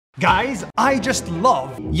Guys, I just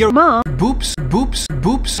love your mom. Boops, boops,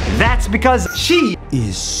 boops. That's because she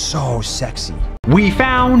is so sexy. We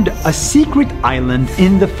found a secret island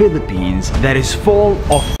in the Philippines that is full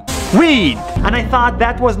of weed. And I thought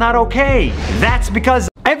that was not okay. That's because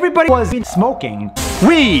everybody was smoking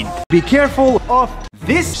weed. Be careful of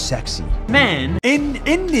this sexy man in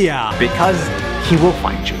India because he will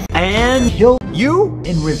find you and he'll you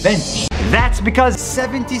in revenge. That's because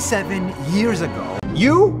 77 years ago,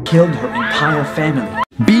 you killed her entire family.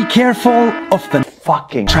 Be careful of the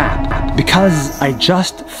fucking trap because I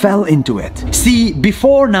just fell into it. See,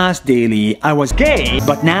 before Nas Daily, I was gay,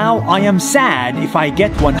 but now I am sad if I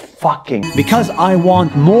get one fucking because I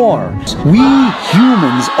want more. We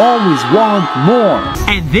humans always want more.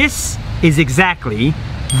 And this is exactly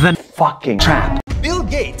the fucking trap. Bill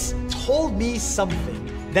Gates told me something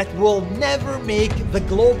that will never make the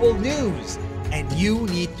global news, and you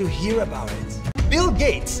need to hear about it. Bill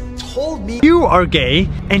Gates told me you are gay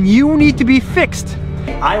and you need to be fixed.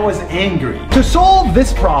 I was angry. To solve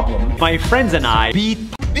this problem, my friends and I beat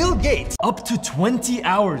Bill Gates up to 20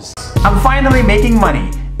 hours. I'm finally making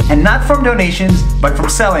money, and not from donations, but from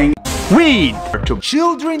selling weed to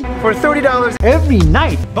children for $30 every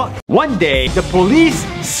night. But one day, the police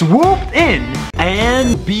swooped in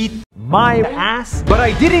and beat my ass, but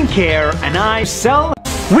I didn't care and I sell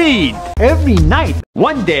weed every night.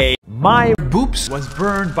 One day, my boobs was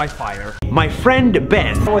burned by fire. My friend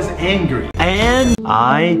Ben was angry and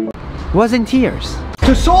I was in tears.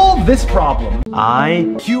 To solve this problem,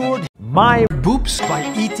 I cured my boobs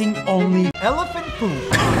by eating only elephant poop.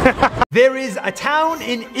 There is a town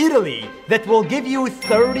in Italy that will give you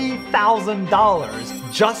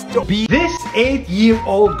 $30,000 just to beat this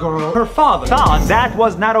 8-year-old girl. Her father thought that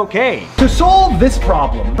was not okay. To solve this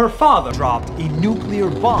problem, her father dropped a nuclear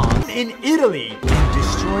bomb in Italy and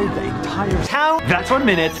destroyed the entire town. That's 1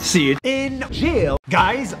 minute. See it in jail.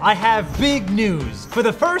 Guys, I have big news. For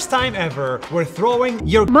the first time ever, we're throwing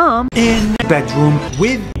your mom in the bedroom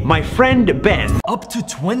with my friend Ben up to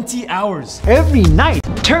 20 hours every night.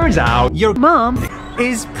 Turns out your mom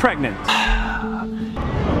is pregnant.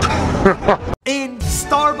 In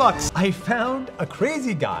Starbucks, I found a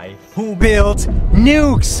crazy guy who built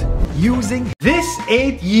nukes using this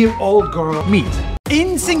 8-year-old girl meat.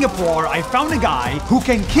 In Singapore, I found a guy who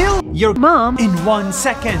can kill your mom in 1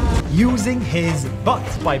 second using his butt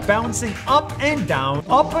by bouncing up and down,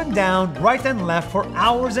 right and left for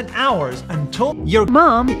hours and hours until your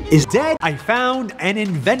mom is dead. I found an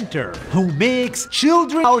inventor who makes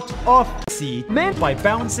children out of cement by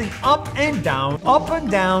bouncing up and down,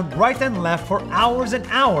 right and left for hours and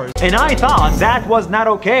hours. And I thought that was not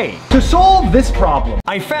okay. To solve this problem,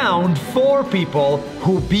 I found 4 people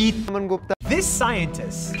who beat this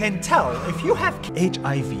scientist can tell if you have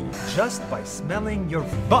HIV just by smelling your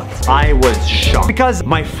butt. I was shocked because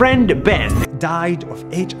my friend Ben died of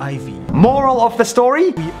HIV. Moral of the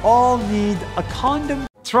story, we all need a condom.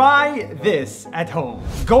 Try this at home.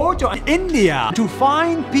 Go to India to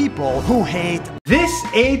find people who hate this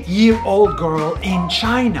 8-year-old girl in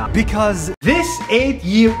China because this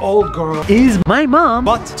 8-year-old girl is my mom.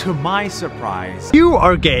 But to my surprise, you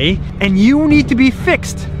are gay and you need to be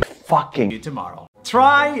fixed. Fucking you tomorrow.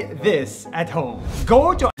 Try this at home.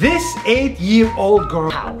 Go to this 8-year-old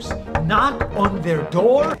girl's house, knock on their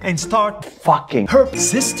door, and start fucking her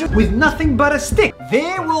sister with nothing but a stick.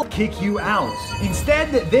 They will kick you out.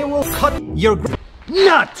 Instead, they will cut your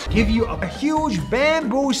nut. Give you a huge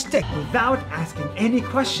bamboo stick without asking any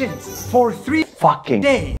questions for 3 fucking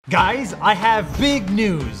days. Guys, I have big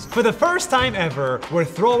news. For the first time ever, we're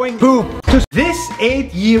throwing poop to this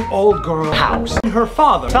 8-year-old girl's house. Her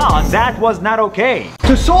father thought that was not okay.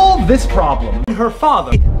 To solve this problem, her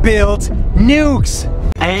father built nukes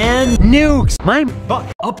and nukes my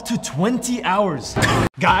butt up to 20 hours.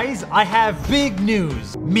 Guys, I have big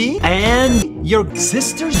news. Me and your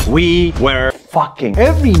sisters, we were fucking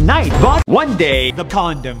every night, but one day the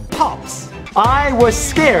condom pops. I was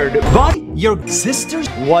scared, but your sister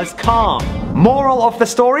was calm. Moral of the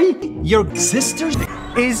story, your sister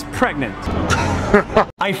is pregnant.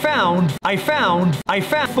 I found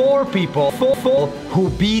 4 people who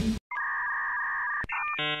beat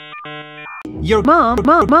your mom,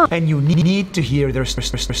 and you need to hear their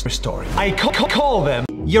story. I call them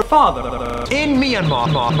your father in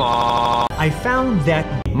Myanmar. I found that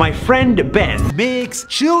my friend Ben makes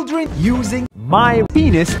children using my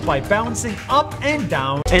penis by bouncing up and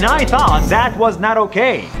down, and I thought that was not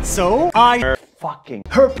okay. So I fucking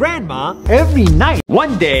her grandma every night.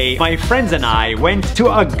 One day, my friends and I went to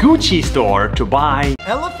a Gucci store to buy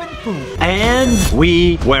elephant poop, and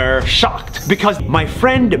we were shocked because my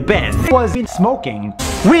friend Ben was smoking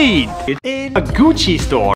weed in a Gucci store.